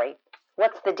 Sorry.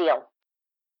 What's the deal?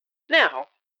 Now,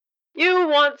 you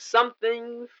want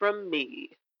something from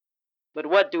me. But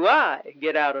what do I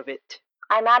get out of it?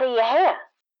 I'm out of your hair.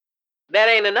 That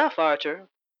ain't enough, Archer.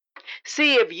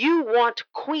 See, if you want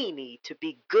Queenie to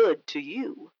be good to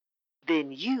you,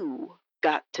 then you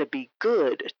got to be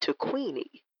good to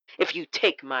Queenie. If you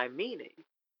take my meaning.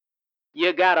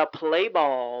 You gotta play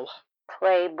ball.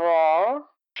 Play ball?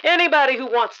 Anybody who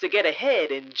wants to get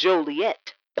ahead in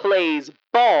Joliet plays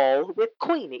ball with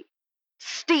Queenie.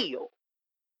 Steele.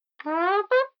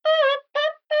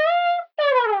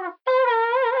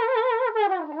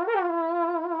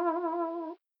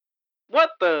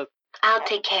 What the? I'll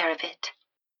take care of it.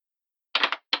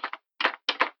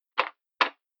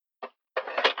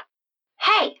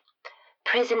 Hey,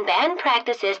 prison band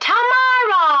practice is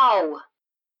tomorrow.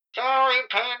 Sorry,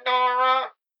 Pandora.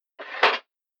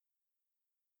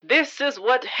 This is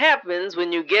what happens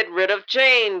when you get rid of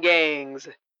chain gangs.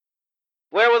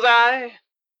 Where was I?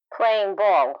 Playing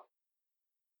ball.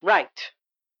 Right.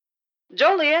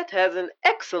 Joliet has an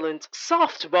excellent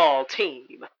softball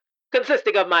team,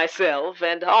 consisting of myself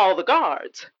and all the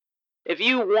guards. If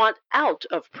you want out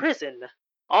of prison,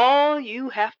 all you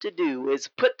have to do is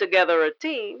put together a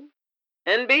team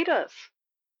and beat us.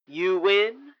 You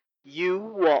win, you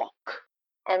walk.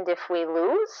 And if we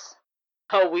lose?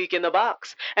 A week in the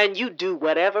box, and you do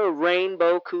whatever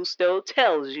Rainbow Cousteau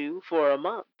tells you for a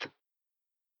month.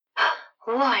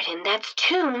 Warden, that's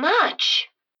too much.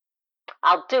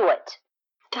 I'll do it.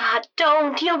 Dot,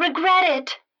 don't. You'll regret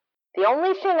it. The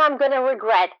only thing I'm going to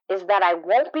regret is that I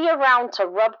won't be around to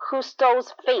rub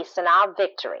Cousteau's face in our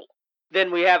victory.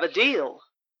 Then we have a deal.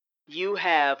 You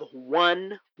have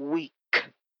 1 week.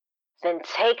 Then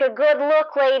take a good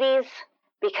look, ladies,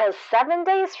 because 7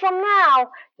 days from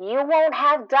now, you won't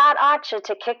have Dot Archer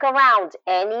to kick around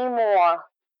anymore.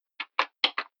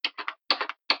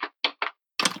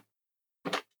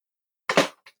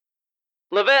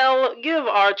 Lavelle, give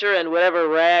Archer and whatever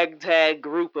ragtag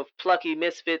group of plucky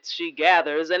misfits she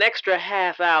gathers an extra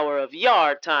half hour of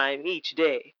yard time each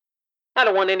day. I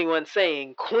don't want anyone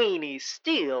saying Queenie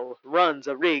Steele runs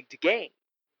a rigged game.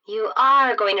 You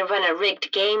are going to run a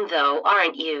rigged game, though,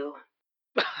 aren't you?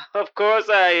 Of course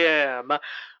I am.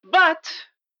 But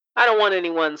I don't want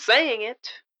anyone saying it.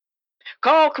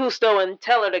 Call Cousteau and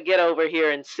tell her to get over here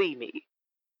and see me.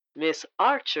 Miss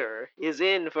Archer is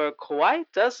in for quite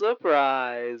a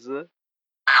surprise.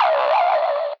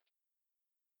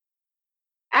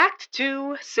 Act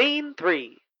 2, Scene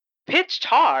 3. Pitched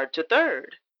hard to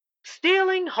third.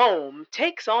 Stealing home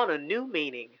takes on a new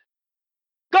meaning.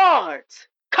 Guards,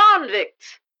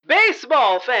 convicts,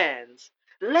 baseball fans,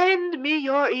 lend me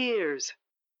your ears.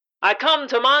 I come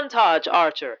to montage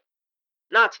Archer,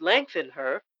 not lengthen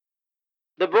her.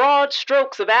 The broad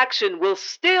strokes of action will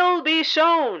still be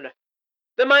shown.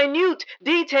 The minute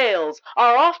details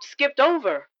are oft skipped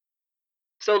over.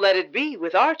 So let it be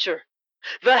with Archer.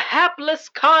 The hapless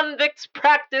convict's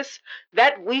practice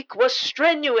that week was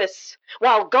strenuous,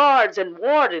 while guards and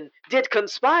warden did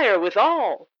conspire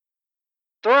withal.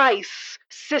 Thrice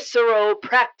Cicero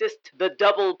practiced the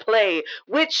double play,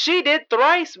 which she did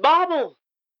thrice bobble.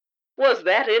 Was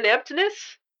that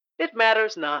ineptness? It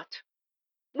matters not.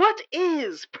 What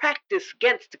is practice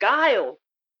 'gainst guile?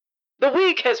 The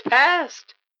week has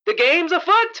passed. The game's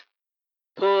afoot.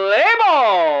 Play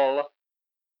ball!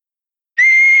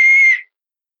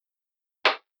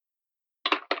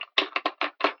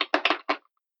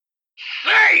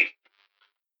 Safe!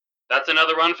 That's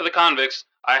another run for the convicts.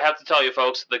 I have to tell you,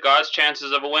 folks, the guards'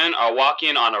 chances of a win are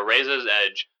walking on a razor's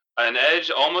edge. An edge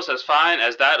almost as fine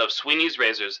as that of Sweeney's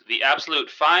razors, the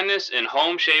absolute finest in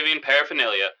home shaving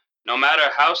paraphernalia. No matter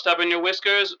how stubborn your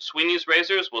whiskers, Sweeney's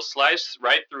razors will slice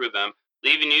right through them,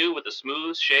 leaving you with a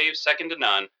smooth shave second to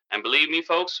none. And believe me,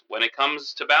 folks, when it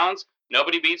comes to balance,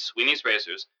 nobody beats Sweeney's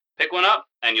razors. Pick one up,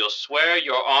 and you'll swear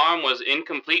your arm was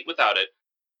incomplete without it.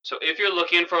 So if you're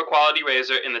looking for a quality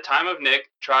razor in the time of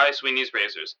Nick, try Sweeney's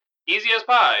razors. Easy as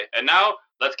pie. And now,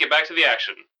 let's get back to the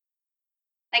action.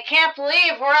 I can't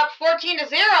believe we're up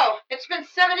 14-0. It's been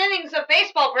 7 innings of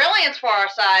baseball brilliance for our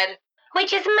side.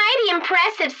 Which is mighty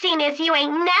impressive, seeing as you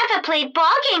ain't never played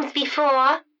ball games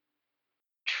before.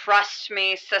 Trust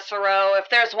me, Cicero, if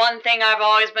there's one thing I've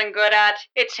always been good at,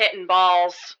 it's hitting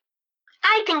balls.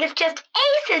 I think it's just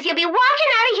aces. You'll be walking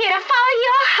out of here to follow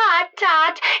your heart,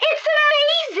 Dot. It's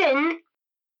amazing.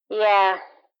 Yeah,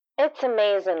 it's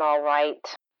amazing, all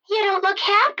right. You don't look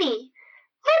happy.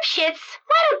 Lipschitz,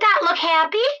 why don't Dot look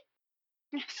happy?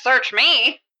 Search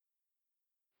me.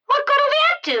 What good'll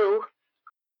that do?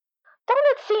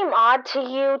 Don't it seem odd to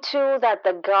you two that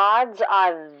the guards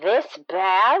are this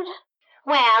bad?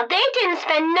 Well, they didn't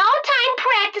spend no time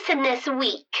practicing this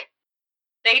week.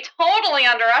 They totally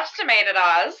underestimated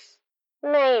us.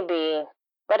 Maybe,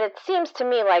 but it seems to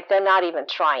me like they're not even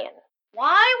trying.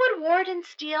 Why would Warden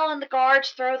Steele and the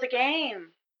guards throw the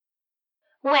game?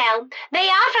 Well, they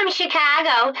are from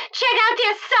Chicago. Check out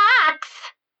their socks.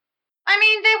 I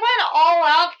mean, they went all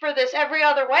out for this every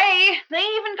other way. They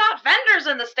even got vendors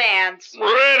in the stands.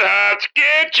 Red Hots,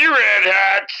 get your Red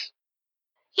Hots!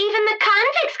 Even the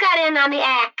convicts got in on the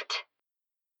act.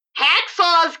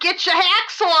 Hacksaws, get your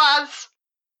hacksaws!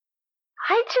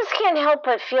 I just can't help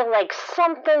but feel like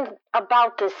something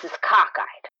about this is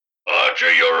cockeyed.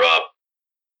 Archer, you're up!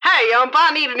 Hey,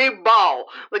 I need a new ball.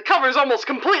 The cover's almost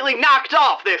completely knocked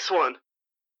off this one.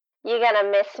 You gonna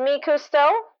miss me,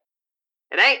 Cousteau?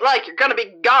 It ain't like you're gonna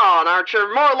be gone,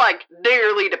 Archer. More like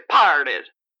dearly departed.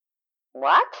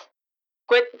 What?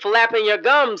 Quit flapping your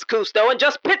gums, Cousteau, and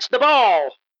just pitch the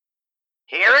ball.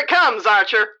 Here it comes,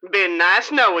 Archer. Been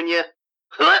nice knowing you.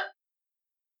 Huh?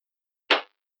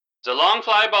 It's a long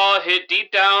fly ball hit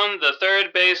deep down the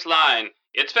third base line.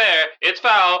 It's fair, it's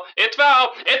foul, it's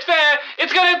foul, it's fair,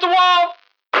 it's gonna hit the wall!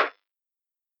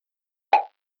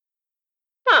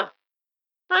 Huh.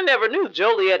 I never knew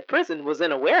Joliet Prison was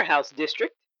in a warehouse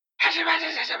district.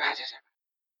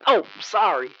 Oh,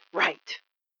 sorry. Right.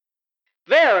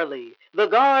 Verily, the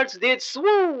guards did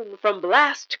swoon from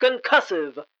blast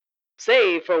concussive,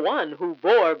 save for one who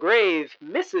bore grave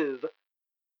missive.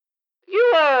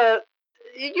 You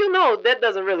know that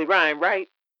doesn't really rhyme, right?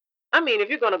 I mean, if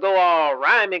you're gonna go all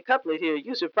rhyming couplet here,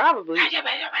 you should probably...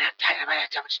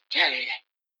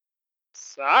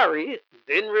 Sorry,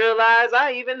 didn't realize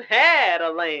I even had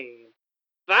a lane.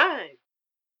 Fine.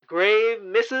 Grave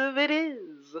missive it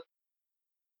is.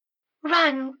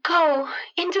 Run, go,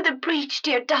 into the breach,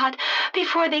 dear Dot,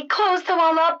 before they close the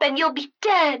wall up and you'll be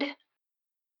dead.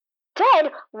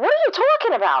 Dead? What are you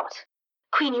talking about?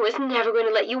 Queenie was never going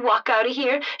to let you walk out of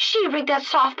here. She rigged that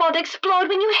softball to explode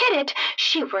when you hit it.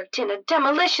 She worked in a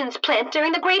demolitions plant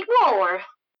during the Great War.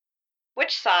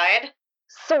 Which side?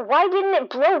 So why didn't it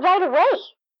blow right away?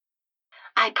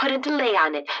 I put a delay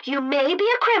on it. You may be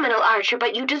a criminal, Archer,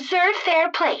 but you deserve fair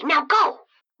play. Now go!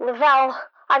 Lavelle,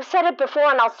 I've said it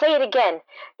before and I'll say it again.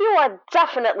 You are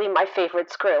definitely my favorite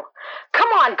screw. Come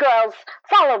on, girls,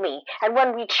 follow me. And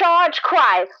when we charge,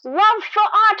 cry, love for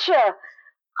Archer.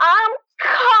 I'm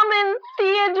coming,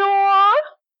 Theodore.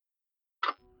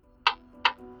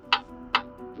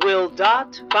 Will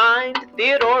Dot find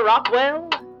Theodore Rockwell?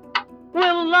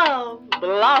 Will love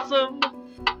blossom?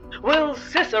 Will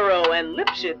Cicero and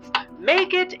Lipschitz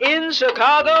make it in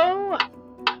Chicago?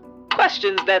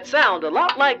 Questions that sound a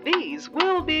lot like these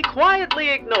will be quietly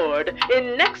ignored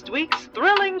in next week's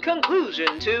thrilling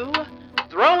conclusion to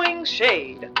Throwing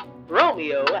Shade,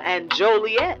 Romeo and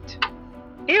Joliet.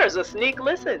 Here's a sneak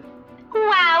listen.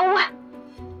 Wow!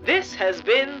 This has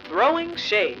been Throwing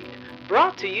Shade,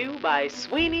 brought to you by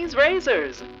Sweeney's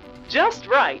Razors. Just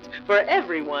right for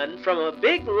everyone from a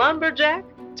big lumberjack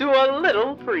to a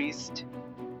little priest.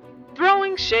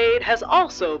 Throwing Shade has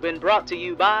also been brought to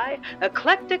you by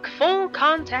Eclectic Full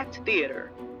Contact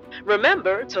Theater.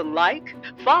 Remember to like,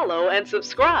 follow, and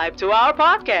subscribe to our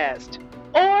podcast,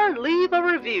 or leave a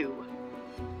review.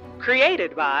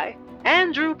 Created by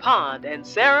Andrew Pond and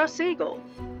Sarah Siegel.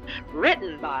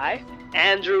 Written by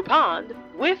Andrew Pond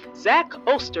with Zach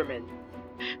Osterman.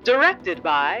 Directed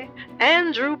by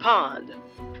Andrew Pond.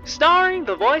 Starring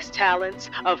the voice talents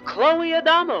of Chloe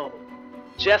Adamo,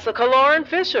 Jessica Lauren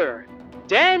Fisher,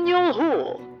 Daniel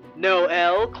Houle,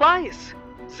 Noel Kleiss,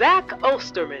 Zach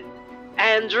Osterman,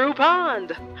 Andrew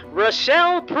Pond,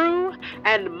 Rochelle Prue,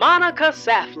 and Monica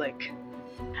Saflick.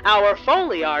 Our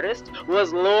Foley artist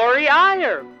was Lori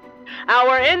Iyer.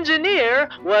 Our engineer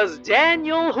was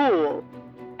Daniel Houle.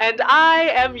 And I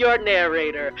am your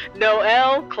narrator,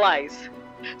 Noel Kleiss.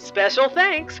 Special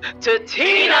thanks to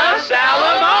Tina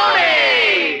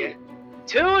Salamone!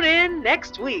 Tune in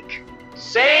next week.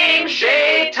 Same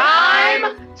shade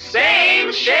time,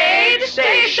 same shade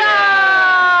station!